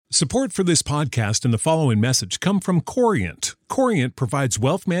Support for this podcast and the following message come from Corient. Corient provides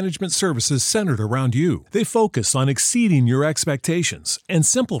wealth management services centered around you. They focus on exceeding your expectations and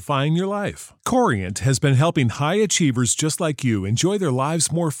simplifying your life. Corient has been helping high achievers just like you enjoy their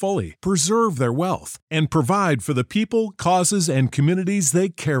lives more fully, preserve their wealth, and provide for the people, causes, and communities they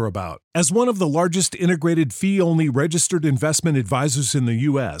care about. As one of the largest integrated fee-only registered investment advisors in the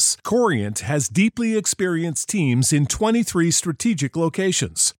U.S., Corient has deeply experienced teams in 23 strategic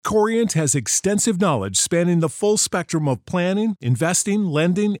locations. Corient has extensive knowledge spanning the full spectrum of planning, investing,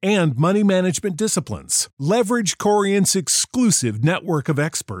 lending, and money management disciplines. Leverage Corient's exclusive network of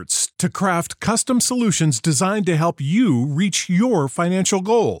experts to craft custom solutions designed to help you reach your financial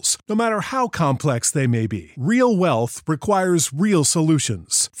goals, no matter how complex they may be. Real wealth requires real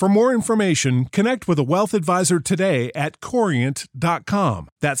solutions. For more information, connect with a wealth advisor today at Corient.com.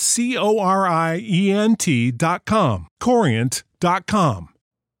 That's Corient.com. Corient.com.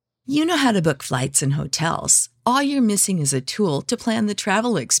 You know how to book flights and hotels. All you're missing is a tool to plan the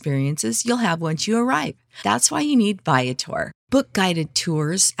travel experiences you'll have once you arrive. That's why you need Viator. Book guided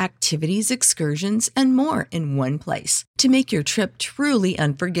tours, activities, excursions, and more in one place to make your trip truly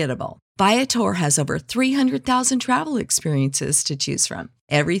unforgettable. Viator has over 300,000 travel experiences to choose from.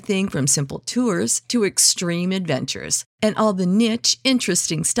 Everything from simple tours to extreme adventures and all the niche,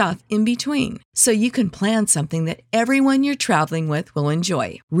 interesting stuff in between. So you can plan something that everyone you're traveling with will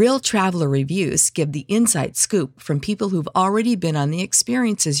enjoy. Real traveler reviews give the inside scoop from people who've already been on the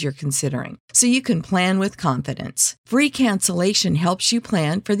experiences you're considering. So you can plan with confidence. Free cancellation helps you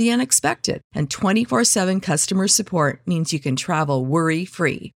plan for the unexpected. And 24/7 customer support means you can travel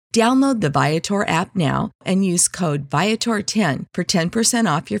worry-free. Download the Viator app now and use code Viator10 for 10%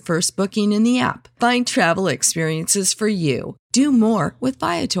 off your first booking in the app. Find travel experiences for you. Do more with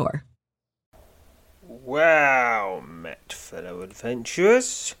Viator. Well met, fellow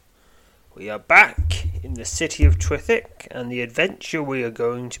adventurers. We are back in the city of Trithik, and the adventure we are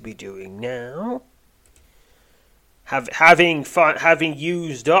going to be doing now, having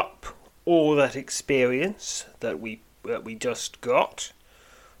used up all that experience that we just got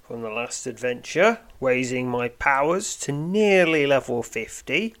from the last adventure, raising my powers to nearly level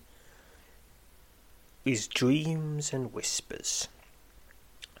 50, is Dreams and Whispers.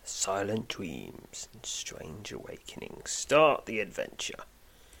 Silent dreams and strange awakenings start the adventure.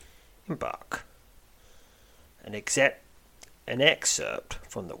 Embark. An excerpt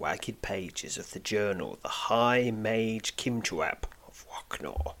from the ragged pages of the journal The High Mage Kimtuap of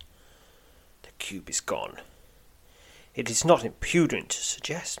Waknor. The cube is gone. It is not impudent to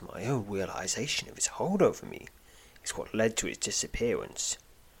suggest my own realization of its hold over me is what led to its disappearance,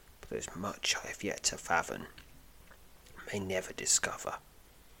 but there is much I have yet to fathom, may never discover.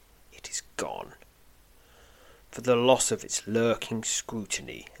 It is gone. For the loss of its lurking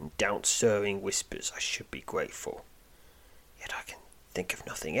scrutiny and doubt-stirring whispers I should be grateful, yet I can think of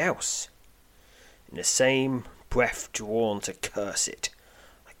nothing else. In the same breath drawn to curse it,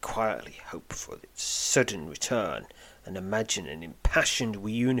 I quietly hope for its sudden return and imagine an impassioned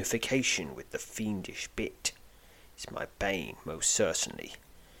reunification with the fiendish bit. It's my bane, most certainly.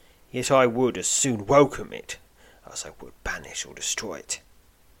 Yet I would as soon welcome it as I would banish or destroy it.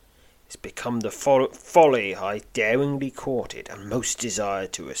 It's become the folly I daringly courted and most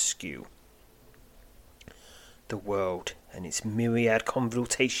desired to eschew. The world and its myriad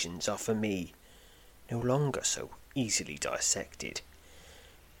convolutions are for me no longer so easily dissected.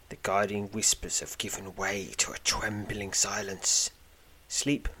 The guiding whispers have given way to a trembling silence.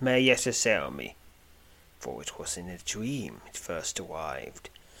 Sleep may yet assail me, for it was in a dream it first arrived.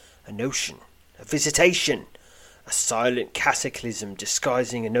 A notion, a visitation, a silent cataclysm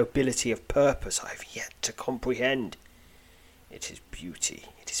disguising a nobility of purpose I have yet to comprehend. It is beauty,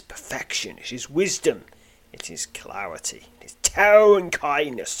 it is perfection, it is wisdom, it is clarity, it is terror and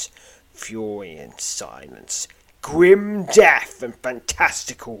kindness, fury and silence, grim death and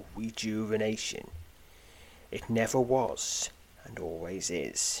fantastical rejuvenation. It never was, and always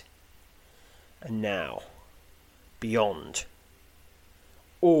is. And now, beyond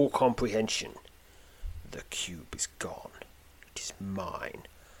all comprehension, the cube is gone. It is mine.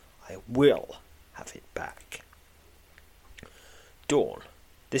 I will have it back. Dawn,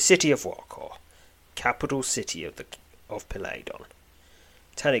 the city of Wakor, capital city of Peladon.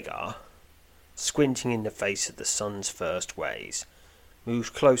 Tanigar, squinting in the face of the sun's first rays,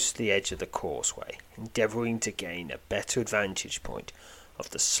 moved close to the edge of the causeway, endeavouring to gain a better vantage point of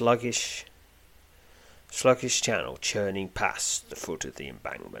the sluggish channel churning past the foot of the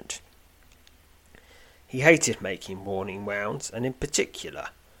embankment. He hated making morning rounds, and in particular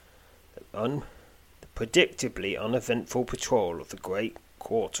the predictably uneventful patrol of the great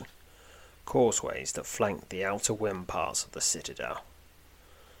causeways that flanked the outer ramparts of the citadel.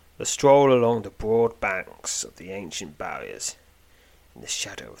 The stroll along the broad banks of the ancient barriers, in the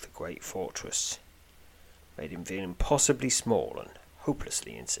shadow of the great fortress, made him feel impossibly small and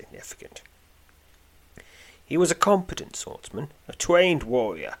hopelessly insignificant. He was a competent swordsman, a trained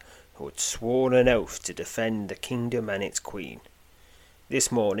warrior, who had sworn an oath to defend the kingdom and its queen.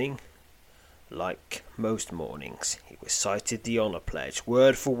 This morning, like most mornings, he recited the honour pledge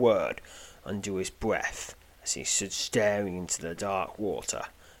word for word under his breath as he stood staring into the dark water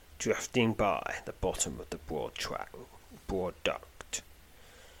drifting by the bottom of the broad duct.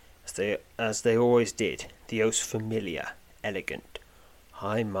 As they always did, the oath's familiar, elegant,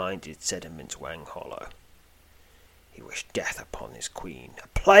 high-minded sediments rang hollow. He wished death upon his queen, a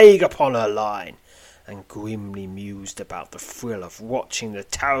plague upon her line, and grimly mused about the thrill of watching the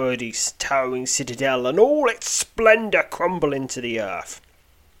towering citadel and all its splendour crumble into the earth.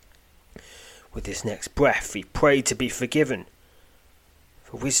 With his next breath he prayed to be forgiven,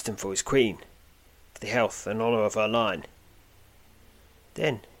 for wisdom for his queen, for the health and honour of her line.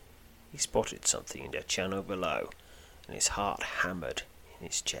 Then he spotted something in the channel below, and his heart hammered in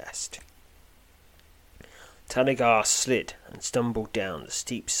his chest. Tanagar slid and stumbled down the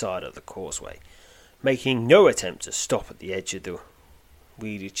steep side of the causeway, making no attempt to stop at the edge of the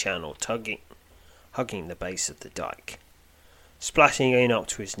weedy channel, hugging the base of the dike. Splashing in up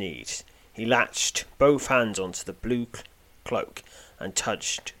to his knees, he latched both hands onto the blue cloak and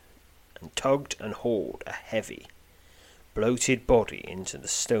tugged and hauled a heavy, bloated body into the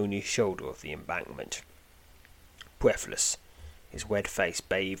stony shoulder of the embankment. Breathless, his red face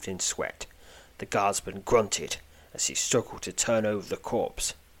bathed in sweat, the guardsman grunted as he struggled to turn over the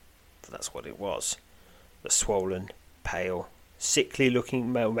corpse, for that's what it was, the swollen, pale,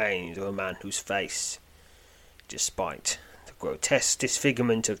 sickly-looking remains of a man whose face, despite the grotesque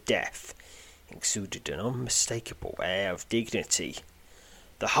disfigurement of death, exuded an unmistakable air of dignity.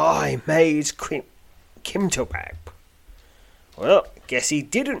 The High Mage Kimtobab. Well, guess he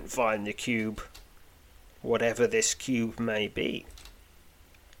didn't find the cube, whatever this cube may be.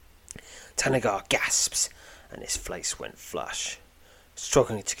 Tanagar gasps, and his face went flush.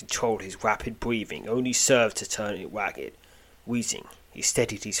 Struggling to control his rapid breathing only served to turn it ragged. Wheezing, he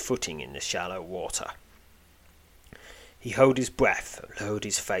steadied his footing in the shallow water. He held his breath and lowered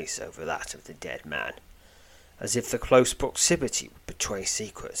his face over that of the dead man, as if the close proximity would betray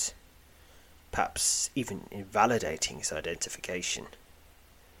secrets, perhaps even invalidating his identification.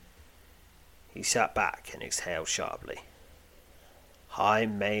 He sat back and exhaled sharply. High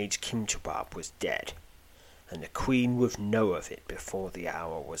Mage Kimtobab was dead, and the Queen would know of it before the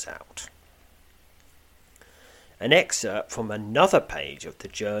hour was out. An excerpt from another page of the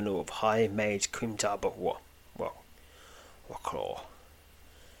journal of High Mage Kimtobab Waclaw.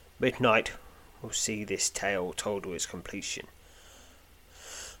 Midnight will see this tale told to its completion,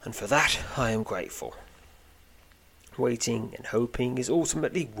 and for that I am grateful. Waiting and hoping is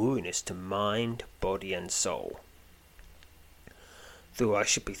ultimately ruinous to mind, body and soul. Though I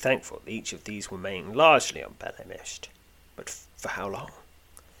should be thankful that each of these remain largely unblemished. But for how long?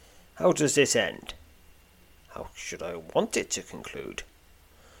 How does this end? How should I want it to conclude?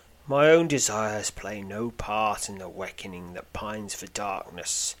 My own desires play no part in the reckoning that pines for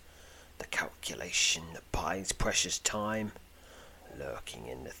darkness, the calculation that bides precious time, lurking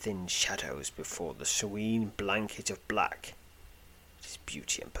in the thin shadows before the serene blanket of black. It is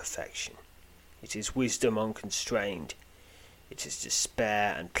beauty and perfection. It is wisdom unconstrained. It is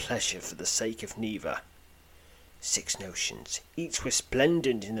despair and pleasure for the sake of neither. 6 notions, each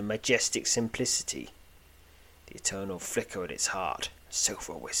resplendent in the majestic simplicity. The eternal flicker at its heart,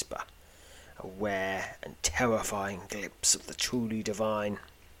 silver whisper, a rare and terrifying glimpse of the truly divine.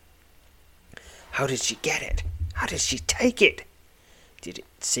 How did she get it? How did she take it? Did it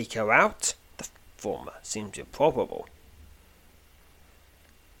seek her out? The former seems improbable.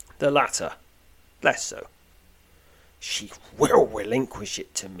 The latter, less so. She will relinquish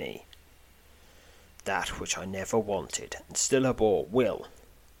it to me. That which I never wanted and still abhor will,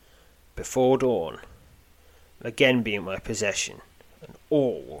 before dawn, again be in my possession, and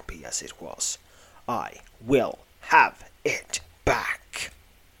all will be as it was. I will have it back.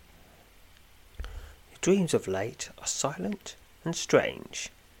 Your dreams of late are silent and strange.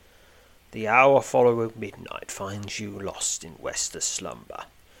 The hour following midnight finds you lost in restless slumber,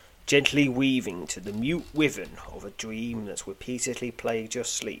 gently weaving to the mute rhythm of a dream that's repeatedly plagued your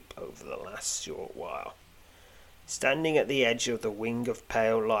sleep over the last short while. Standing at the edge of the ring of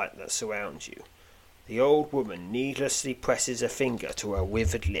pale light that surrounds you, the old woman needlessly presses a finger to her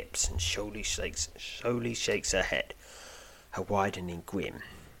withered lips and slowly shakes her head. a widening grin,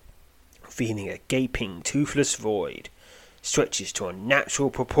 revealing a gaping, toothless void stretches to unnatural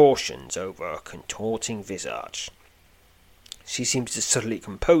proportions over her contorting visage. She seems to suddenly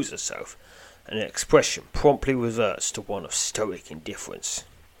compose herself, and her expression promptly reverts to one of stoic indifference.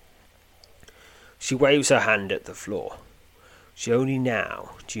 She waves her hand at the floor. She only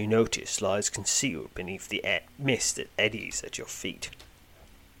now, do you notice, lies concealed beneath the mist that eddies at your feet.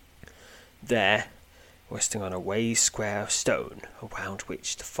 There, resting on a raised square of stone around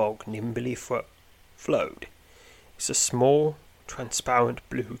which the fog nimbly flowed, is a small, transparent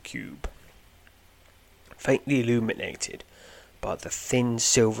blue cube, faintly illuminated by the thin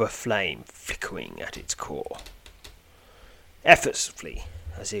silver flame flickering at its core. Effortlessly,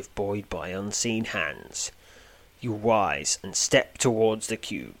 as if buoyed by unseen hands, you rise and step towards the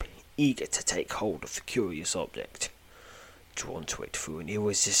cube, eager to take hold of the curious object, drawn to it through an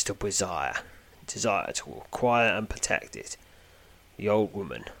irresistible desire to acquire and protect it. The old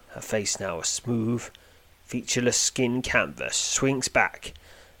woman, her face now a smooth, featureless skin canvas, swings back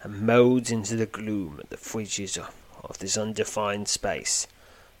and molds into the gloom at the fringes of this undefined space.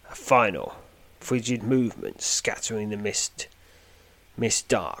 A final, frigid movement scattering the mist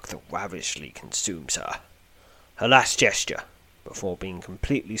dark that ravagely consumes her. Her last gesture, before being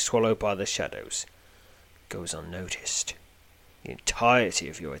completely swallowed by the shadows, goes unnoticed. The entirety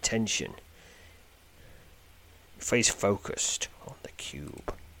of your attention, your face focused on the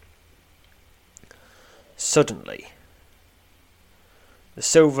cube. Suddenly, the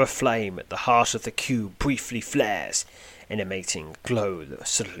silver flame at the heart of the cube briefly flares, animating a glow that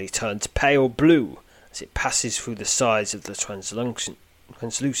suddenly turns pale blue as it passes through the sides of the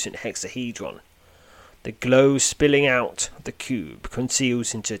translucent hexahedron. The glow spilling out of the cube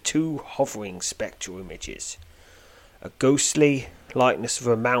conceals into two hovering spectral images. A ghostly likeness of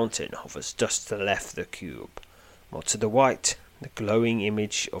a mountain hovers just to the left of the cube, while to the right, the glowing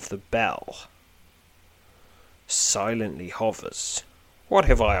image of the bell silently hovers. What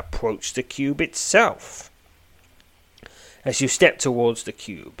if I approached the cube itself? As you step towards the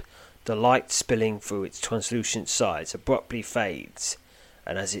cube, the light spilling through its translucent sides abruptly fades,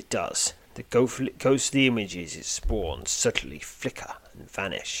 and as it does, the ghostly images it spawns subtly flicker and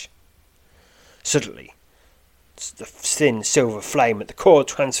vanish. Suddenly, the thin silver flame at the core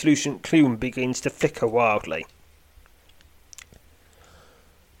translucent plume begins to flicker wildly.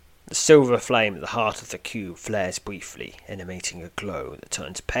 The silver flame at the heart of the cube flares briefly, animating a glow that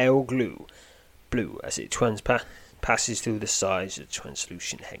turns pale blue as it passes through the sides of the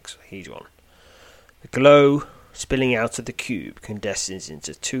translucent hexahedron. The glow spilling out of the cube condenses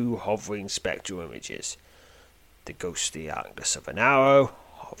into two hovering spectral images. The ghostly likeness of an arrow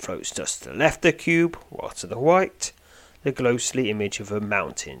floats just to the left of the cube, while to the right, the ghostly image of a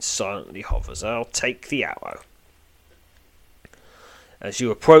mountain silently hovers. I'll take the arrow. As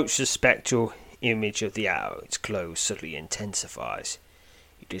you approach the spectral image of the arrow, its glow suddenly intensifies.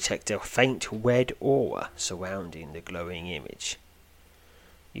 You detect a faint red aura surrounding the glowing image.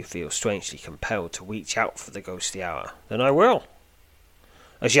 You feel strangely compelled to reach out for the ghostly arrow. Then I will.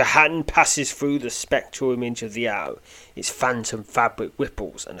 As your hand passes through the spectral image of the arrow, its phantom fabric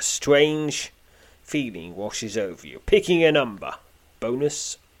ripples and a strange feeling washes over you. Picking a number.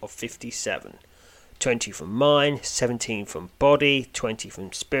 Bonus of 57. 20 from mind, 17 from body, 20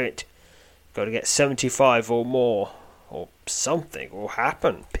 from spirit. Got to get 75 or more, or something will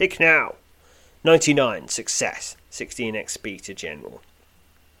happen. Pick now. 99, success. 16 XP to general.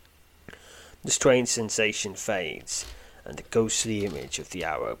 The strange sensation fades, and the ghostly image of the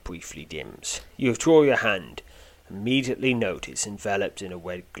arrow briefly dims. You withdraw your hand, immediately notice enveloped in a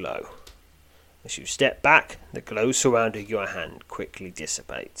red glow. As you step back, the glow surrounding your hand quickly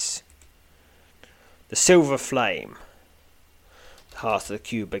dissipates. The silver flame, the heart of the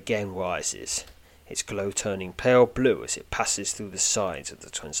cube again rises, its glow turning pale blue as it passes through the sides of the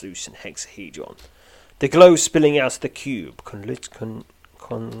translucent hexahedron. The glow spilling out of the cube coalesces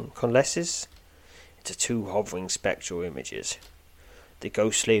into two hovering spectral images. The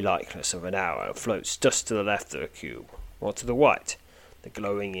ghostly likeness of an arrow floats just to the left of the cube, while to the right, the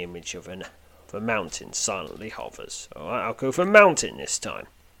glowing image of a mountain silently hovers. Alright, I'll go for mountain this time.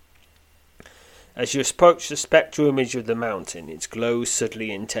 As you approach the spectral image of the mountain, its glow suddenly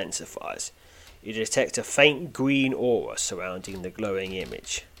intensifies. You detect a faint green aura surrounding the glowing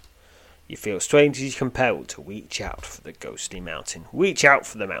image. You feel strangely compelled to reach out for the ghostly mountain. Reach out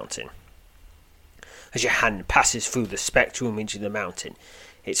for the mountain. As your hand passes through the spectral image of the mountain,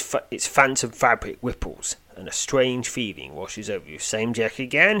 its phantom fabric ripples, and a strange feeling washes over you. Same deck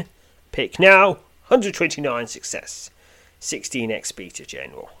again. Pick now. 129 success. 16 XP to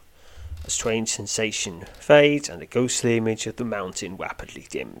general. A strange sensation fades and the ghostly image of the mountain rapidly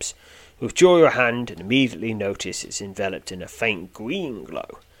dims. You withdraw your hand and immediately notice it's enveloped in a faint green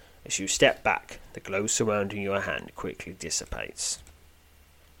glow. As you step back, the glow surrounding your hand quickly dissipates.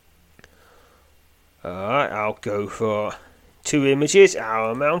 Alright, I'll go for 2 images.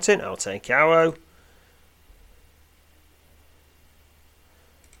 Arrow Mountain, I'll take Arrow.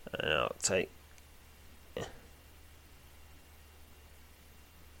 And I'll take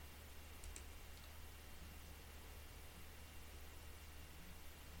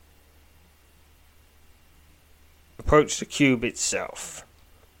approach the cube itself.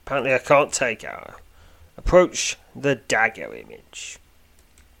 Apparently I can't take Arrow. Approach the dagger image.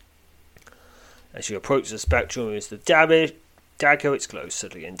 As you approach the spectrum as the dagger, its glow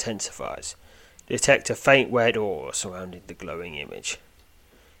suddenly intensifies. Detect a faint red aura surrounding the glowing image.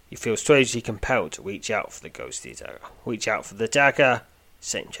 You feel strangely compelled to reach out for the ghostly dagger. Reach out for the dagger.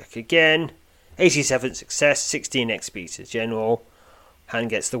 Same check again. 87 success, 16 XP to general. Hand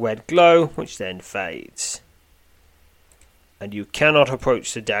gets the red glow, which then fades. And you cannot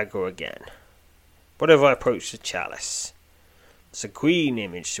approach the dagger again. What if I approach the chalice? There's a green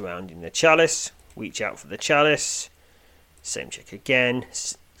image surrounding the chalice. Reach out for the chalice. Same check again.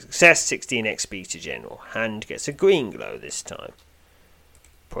 Success, 16 XP to general. Hand gets a green glow this time.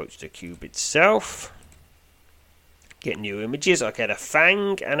 Approach the cube itself. Get new images. I get a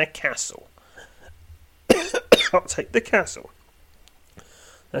fang and a castle. I'll take the castle.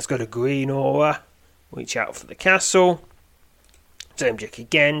 That's got a green aura. Reach out for the castle. Same check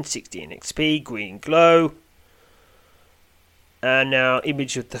again. 16 XP. Green glow. And now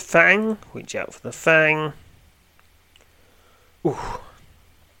image of the fang. Reach out for the fang. Ooh.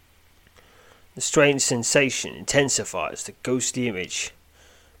 The strange sensation intensifies. The ghostly image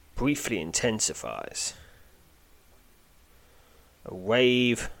briefly intensifies.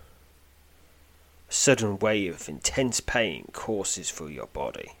 A sudden wave of intense pain courses through your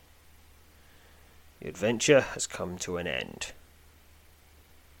body. The adventure has come to an end.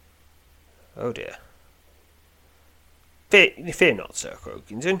 Oh dear. Fear not, Sir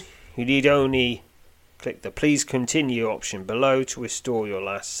Croakington. You need only click the Please Continue option below to restore your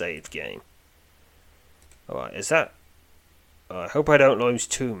last saved game. Alright, is that... I hope I don't lose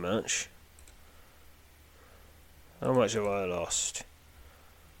too much. How much have I lost?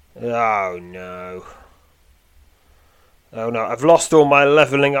 Oh no. Oh no, I've lost all my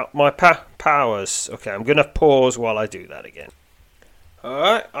levelling up my powers. Okay, I'm going to pause while I do that again.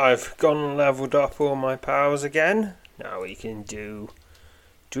 Alright, I've gone and levelled up all my powers again. Now we can do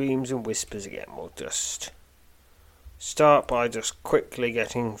Dreams and Whispers again. We'll just start by just quickly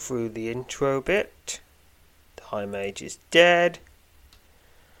getting through the intro bit. The High Mage is dead.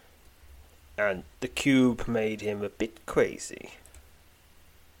 And the cube made him a bit crazy.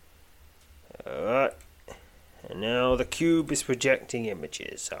 Alright. And now the cube is projecting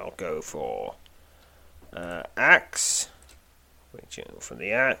images. I'll go for axe. Reaching from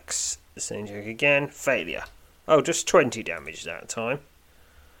the axe. The same joke again. Failure. Oh, just 20 damage that time.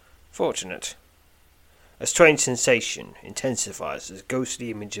 Fortunate. A strange sensation intensifies as the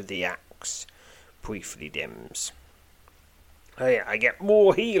ghostly image of the axe briefly dims. Oh yeah, I get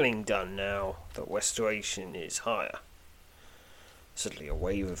more healing done now that restoration is higher. Suddenly a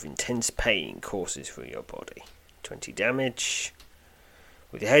wave of intense pain courses through your body. 20 damage.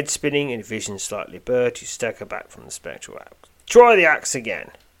 With your head spinning and vision slightly blurred, you stagger back from the spectral axe. Try the axe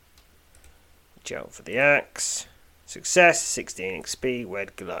again. Reach out for the axe. Success, 16 XP,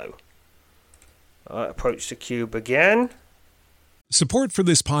 red glow. Alright, approach the cube again. Support for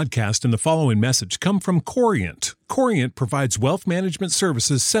this podcast and the following message come from Corient. Corient provides wealth management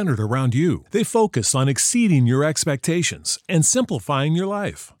services centered around you. They focus on exceeding your expectations and simplifying your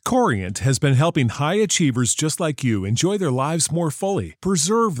life. Corient has been helping high achievers just like you enjoy their lives more fully,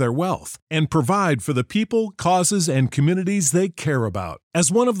 preserve their wealth, and provide for the people, causes, and communities they care about. As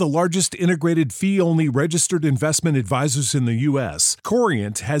one of the largest integrated fee-only registered investment advisors in the U.S.,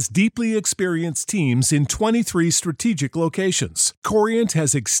 Corient has deeply experienced teams in 23 strategic locations. Corient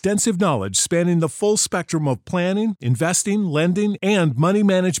has extensive knowledge spanning the full spectrum of planning, investing, lending, and money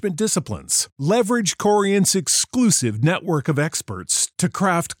management disciplines. Leverage Corient's exclusive network of experts to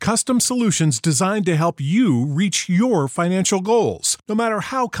craft custom solutions designed to help you reach your financial goals, no matter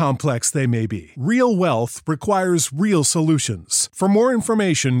how complex they may be. Real wealth requires real solutions. For more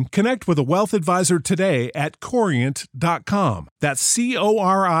information, connect with a wealth advisor today at Corient.com. That's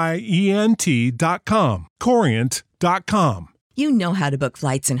Corient.com. Corient.com. You know how to book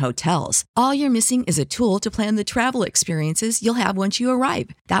flights and hotels. All you're missing is a tool to plan the travel experiences you'll have once you arrive.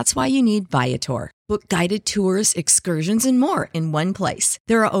 That's why you need Viator. Book guided tours, excursions, and more in one place.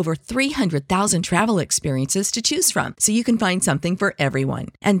 There are over 300,000 travel experiences to choose from, so you can find something for everyone.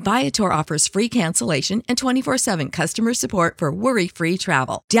 And Viator offers free cancellation and 24/7 customer support for worry-free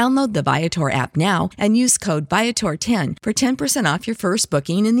travel. Download the Viator app now and use code Viator10 for 10% off your first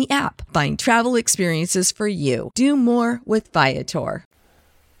booking in the app. Find travel experiences for you. Do more with Viator.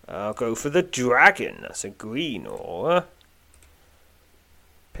 I'll go for the dragon. That's a green ore.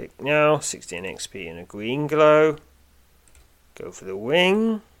 Pick now, 16 XP and a green glow. Go for the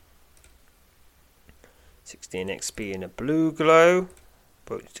wing. 16 XP and a blue glow.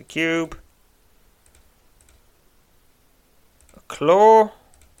 Approach the cube. A claw.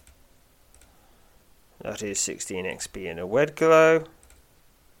 That is 16 XP and a red glow.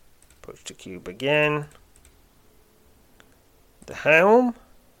 Approach the cube again. The helm.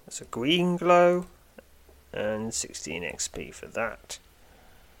 That's a green glow. And 16 XP for that.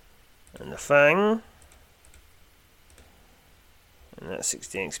 And the fang. And that's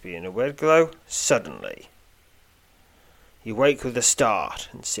 16 XP and a red glow. Suddenly, you wake with a start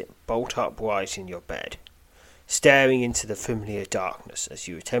and sit bolt upright in your bed, staring into the familiar darkness as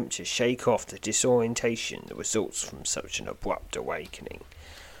you attempt to shake off the disorientation that results from such an abrupt awakening.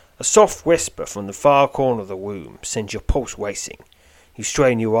 A soft whisper from the far corner of the room sends your pulse racing. You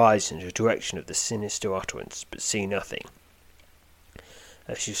strain your eyes in the direction of the sinister utterance, but see nothing.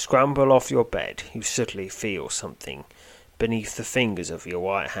 As you scramble off your bed, you suddenly feel something beneath the fingers of your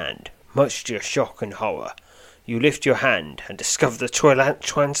right hand. Much to your shock and horror, you lift your hand and discover the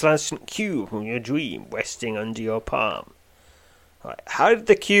translucent cube from your dream resting under your palm. Right, how did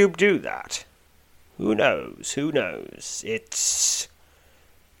the cube do that? Who knows? It's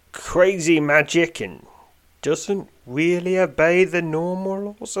crazy magic and doesn't really obey the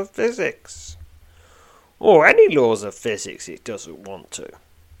normal laws of physics. Or any laws of physics it doesn't want to.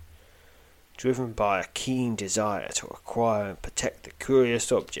 Driven by a keen desire to acquire and protect the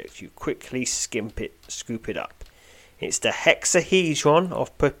curious object, you quickly scoop it up. It's the hexahedron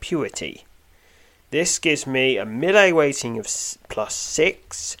of perpetuity. This gives me a melee rating of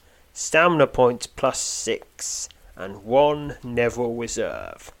 +6, stamina points +6, and 1 Neville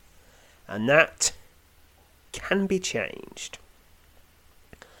reserve. And that can be changed.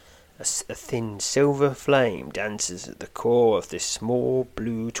 A thin silver flame dances at the core of this small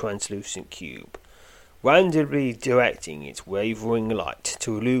blue translucent cube, randomly directing its wavering light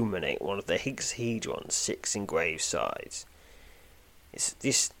to illuminate one of the hexahedron's 6 engraved sides. It's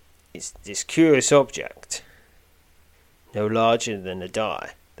this curious object, no larger than a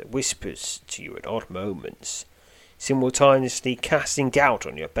die, that whispers to you at odd moments, simultaneously casting doubt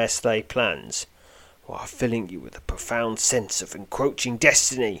on your best laid plans, while filling you with a profound sense of encroaching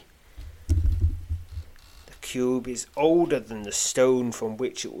destiny. The cube is older than the stone from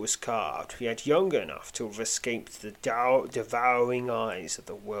which it was carved, yet young enough to have escaped the devouring eyes of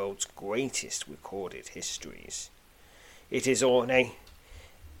the world's greatest recorded histories. It is ornate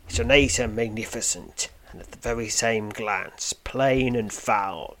and magnificent, and at the very same glance, plain and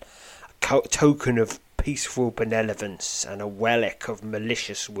foul, a token of peaceful benevolence and a relic of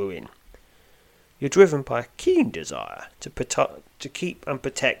malicious ruin. You're driven by a keen desire to keep and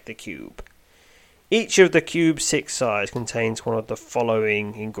protect the cube. Each of the cube's 6 sides contains one of the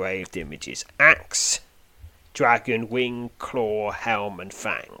following engraved images: axe, dragon, wing, claw, helm, and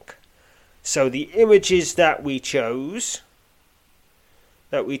fang. So the images that we chose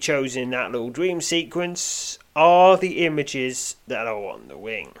in that little dream sequence are the images that are on the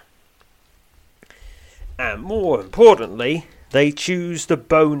wing. And more importantly, they choose the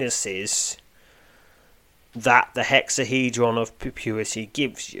bonuses that the hexahedron of perpetuity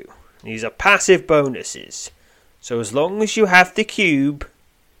gives you. These are passive bonuses, so as long as you have the cube,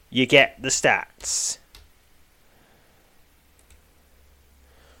 you get the stats.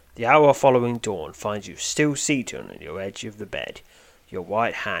 The hour following dawn finds you still seated on the edge of the bed, your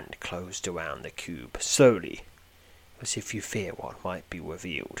right hand closed around the cube, slowly, as if you fear what might be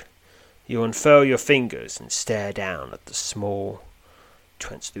revealed. You unfurl your fingers and stare down at the small,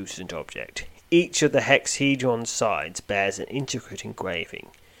 translucent object. Each of the hexahedron sides bears an intricate engraving,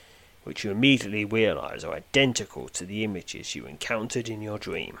 which you immediately realize are identical to the images you encountered in your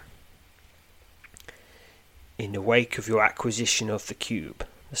dream. In the wake of your acquisition of the cube,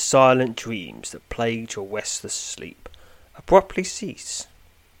 the silent dreams that plagued your restless sleep abruptly cease.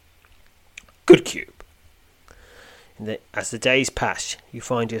 Good cube. As the days pass, you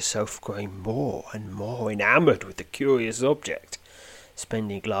find yourself growing more and more enamoured with the curious object,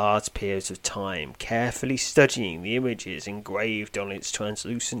 spending large periods of time carefully studying the images engraved on its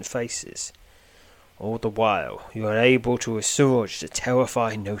translucent faces. All the while, you are able to assuage the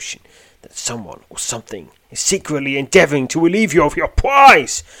terrifying notion that someone or something is secretly endeavouring to relieve you of your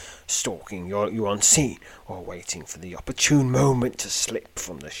prize, stalking you unseen, or waiting for the opportune moment to slip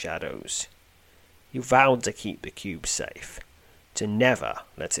from the shadows. You vowed to keep the cube safe, to never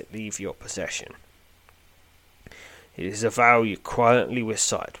let it leave your possession. It is a vow you quietly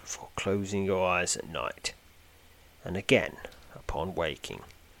recite before closing your eyes at night, and again upon waking.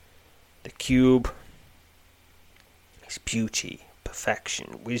 The cube is beauty,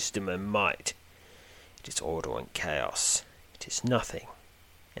 perfection, wisdom and might. It is order and chaos. It is nothing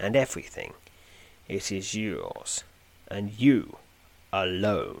and everything. It is yours, and you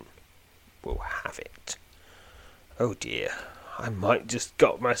alone will have it. Oh dear, I might just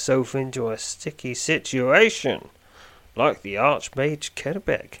got myself into a sticky situation, like the Archmage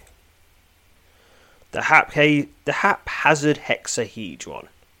Kerbeg. The haphazard hexahedron.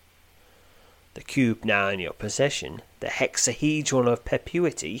 The cube now in your possession, the hexahedron of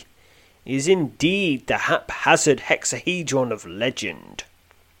perpetuity, is indeed the haphazard hexahedron of legend.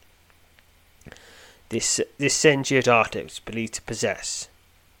 This sentient artifact is believed to possess,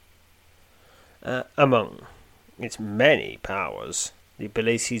 among its many powers, the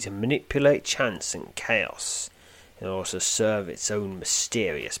ability to manipulate chance and chaos in order to serve its own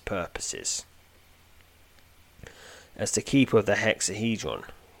mysterious purposes. As the keeper of the hexahedron,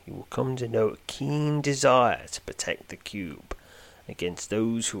 you will come to know a keen desire to protect the cube against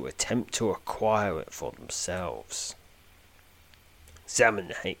those who attempt to acquire it for themselves. Examine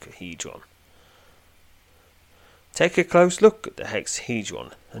the hexahedron. Take a close look at the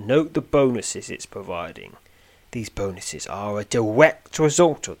hexahedron and note the bonuses it's providing. These bonuses are a direct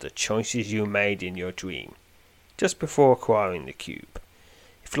result of the choices you made in your dream, just before acquiring the cube.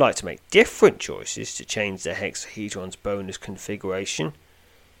 If you'd like to make different choices to change the hexahedron's bonus configuration,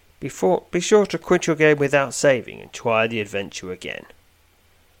 be sure to quit your game without saving and try the adventure again.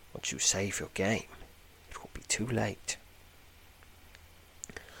 Once you save your game, it will be too late.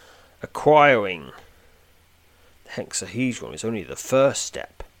 Acquiring the hexahedron is only the first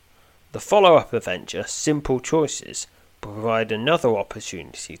step. The follow-up adventure, Simple Choices, provide another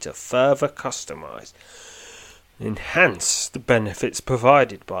opportunity to further customize and enhance the benefits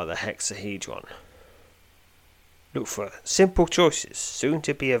provided by the hexahedron. Look for Simple Choices, soon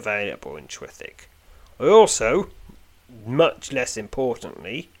to be available in Twithic. I also, much less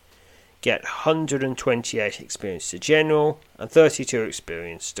importantly, get 128 experience to general and 32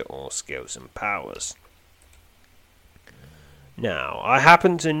 experience to all skills and powers. Now, I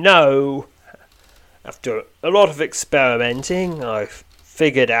happen to know, after a lot of experimenting, I've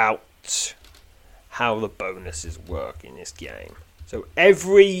figured out how the bonuses work in this game. So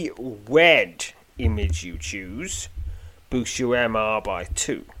every red image you choose boosts your MR by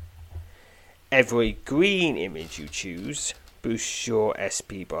 2. Every green image you choose boosts your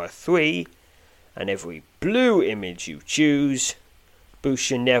SP by 3. And every blue image you choose boosts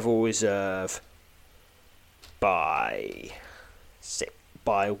your Neville Reserve by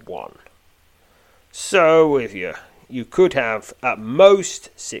 1. So if you could have at most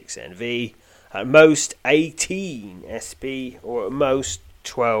 6 NV, at most 18 SP, or at most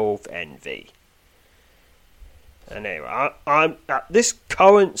 12 NV. And anyway, I'm at this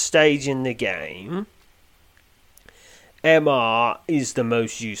current stage in the game, MR is the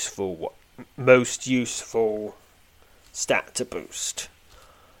most useful stat to boost.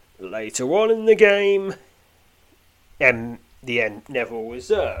 Later on in the game, the Neville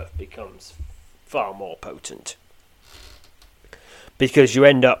Reserve becomes far more potent, because you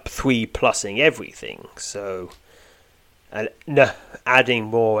end up 3+ing everything, so adding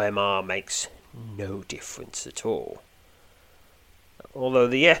more MR makes no difference at all. Although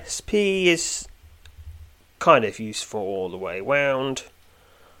the SP is kind of useful all the way round,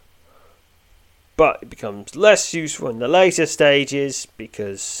 but it becomes less useful in the later stages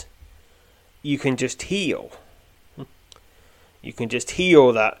because you can just heal. You can just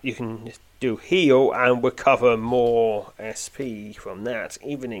heal that. You can do heal and recover more SP from that,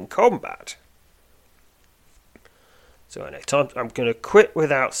 even in combat. So anyway, I'm going to quit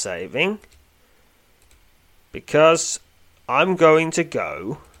without saving, because I'm going to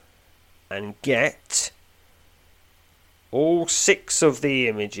go and get all 6 of the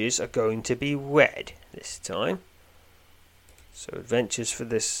images are going to be red this time. So adventures for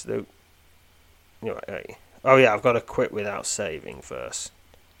this. Right. Oh yeah, I've got to quit without saving first.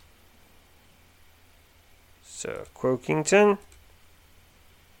 So Croakington.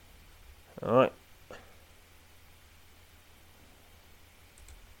 Alright.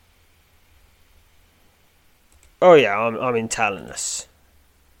 Oh yeah, I'm in Talonus.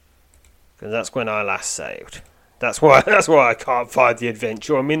 because that's when I last saved. That's why I can't find the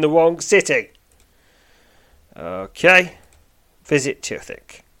adventure. I'm in the wrong city. Okay. Visit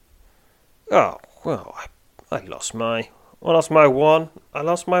Tirthic. Oh, well, I lost my one. I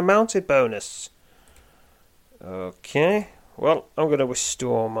lost my mounted bonus. Okay. Well, I'm going to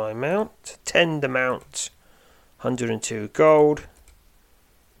restore my mount. Tend the mount. 102 gold.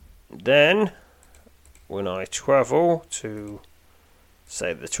 Then, when I travel to,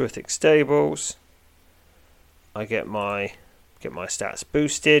 say, the Tirthic stables, I get my stats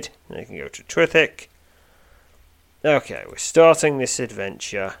boosted. And I can go to Tirthic. Okay, we're starting this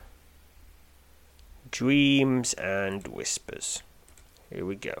adventure. Dreams and Whispers. Here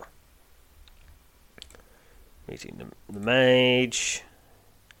we go. Meeting the mage.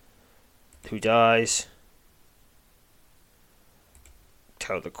 Who dies.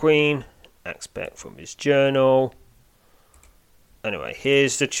 Tell the queen. Aspect from his journal. Anyway,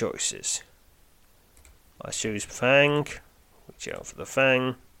 here's the choices. I choose Fang. Reach out for the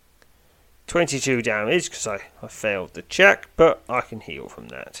Fang. 22 damage because I failed the check, but I can heal from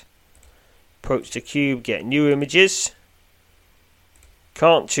that. Approach the cube, get new images.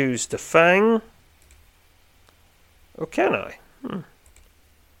 Can't choose the Fang. Or can I?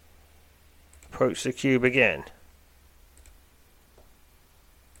 Approach the cube again.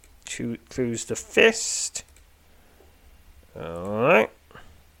 Choose the Fist. Alright.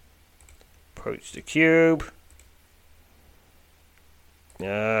 Approach the cube.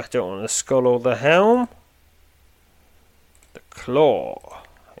 Don't want the skull or the helm. The claw.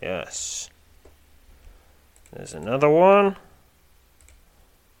 Yes. There's another one.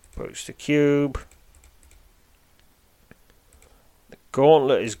 Approach the cube. The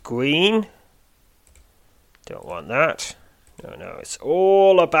gauntlet is green. Don't want that. No, it's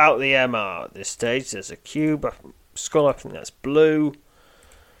all about the MR at this stage. There's a cube, a skull, I think that's blue.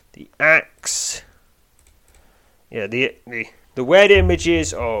 The axe. Yeah, the red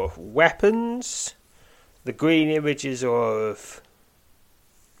images are of weapons. The green images are of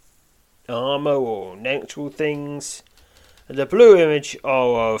armor or neutral things. And the blue image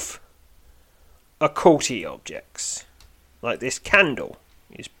are of occulty objects. Like this candle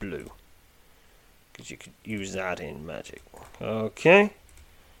is blue. Because you could use that in magic. Okay.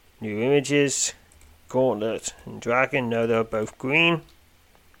 New images. Gauntlet and dragon. No, they're both green.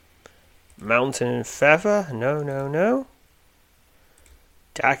 Mountain and feather. No.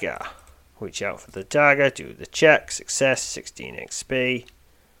 Dagger. Reach out for the dagger. Do the check. Success. 16 XP.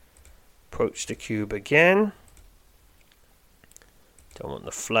 Approach the cube again. Don't want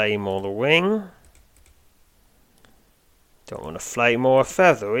the flame or the wing. Don't want a flame or a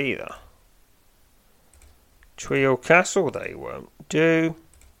feather either. Tree or castle, they won't do.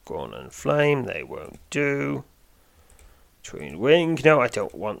 Gorn and flame, they won't do. Tree and wing, no, I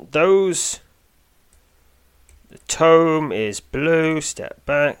don't want those. The tome is blue, step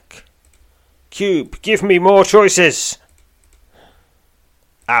back. Cube, give me more choices.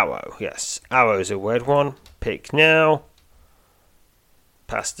 Arrow, yes, arrow's a red one. Pick now.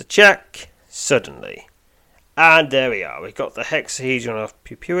 Pass the check. Suddenly. And there we are. We've got the hexahedron of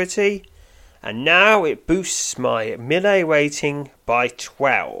purity. And now it boosts my melee rating by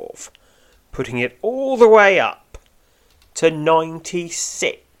 12. Putting it all the way up to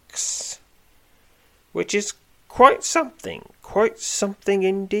 96. Which is quite something. Quite something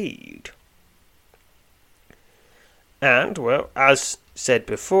indeed. And, well, as said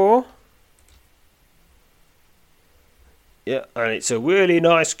before... Yeah, and it's a really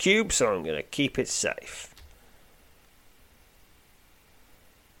nice cube, so I'm going to keep it safe.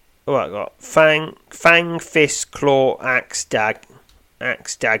 Alright, I got Fang, Fist, Claw, Axe, Dagger,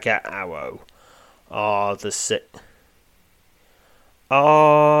 Arrow are the six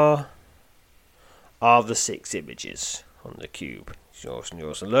images on the cube. It's yours and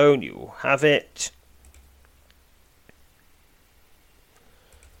yours alone, you will have it.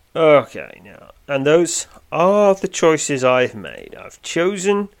 Okay, now, and those are the choices I've made. I've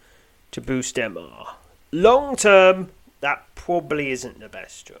chosen to boost MR. Long term, that probably isn't the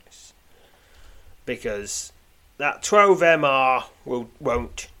best choice. Because that 12 MR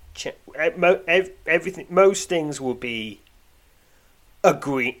won't change. Everything, most things will be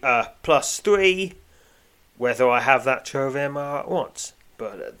 +3, whether I have that 12 MR at once.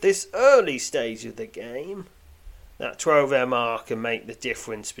 But at this early stage of the game, that 12 MR can make the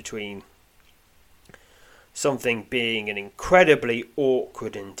difference between something being an incredibly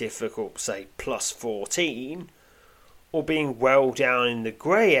awkward and difficult, say, +14, or being well down in the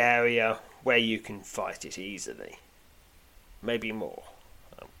grey area where you can fight it easily. Maybe more.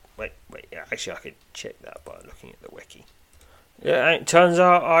 Wait, actually I could check that by looking at the wiki. Yeah, it turns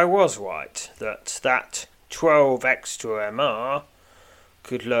out I was right, that 12 extra MR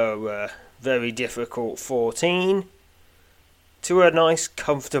could lower a very difficult 14 to a nice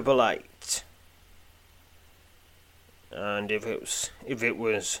comfortable 8. And if it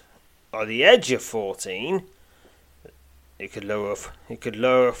was on the edge of 14, it could lower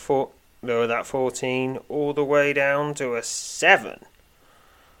that 14 all the way down to a 7,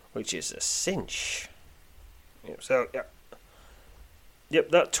 which is a cinch. So,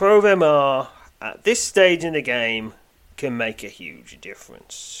 that 12 MR at this stage in the game can make a huge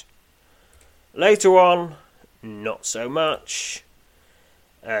difference. Later on, not so much.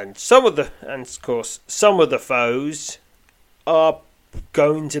 And of course, some of the foes are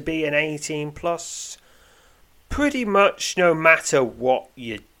going to be an 18 plus pretty much no matter what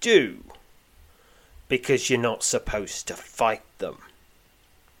you do, because you're not supposed to fight them.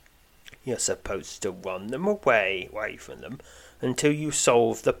 You're supposed to run them away from them until you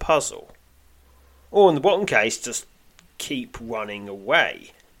solve the puzzle. Or in one case, just keep running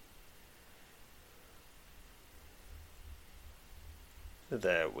away. So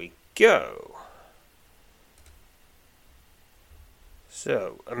there we go.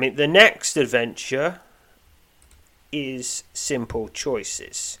 So, the next adventure is Simple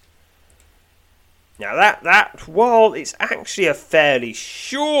Choices. Now that while it's actually a fairly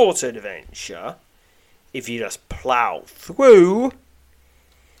short adventure, if you just plough through,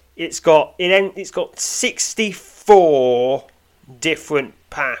 it's got 64 different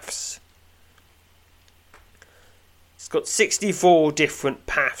paths. It's got 64 different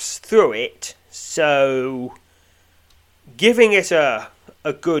paths through it, so giving it a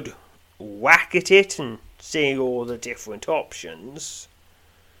good whack at it and seeing all the different options.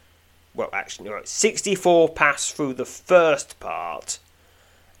 Well, actually, right, 64 paths through the first part,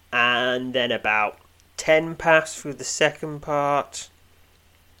 and then about 10 paths through the second part.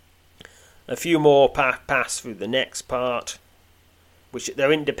 A few more paths through the next part, which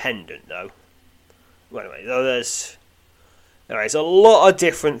they're independent though. Well, anyway, there's a lot of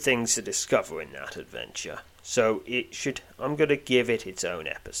different things to discover in that adventure, so I'm going to give it its own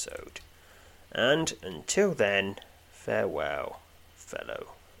episode. And until then, farewell, fellow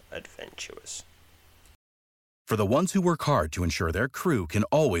adventurers. For the ones who work hard to ensure their crew can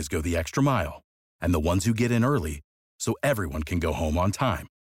always go the extra mile, and the ones who get in early so everyone can go home on time,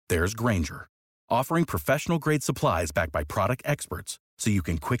 there's Grainger, offering professional-grade supplies backed by product experts so you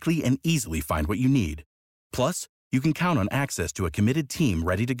can quickly and easily find what you need. Plus, you can count on access to a committed team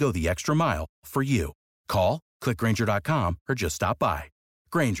ready to go the extra mile for you. Call, click Grainger.com, or just stop by.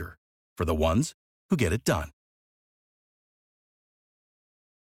 Grainger, for the ones who get it done.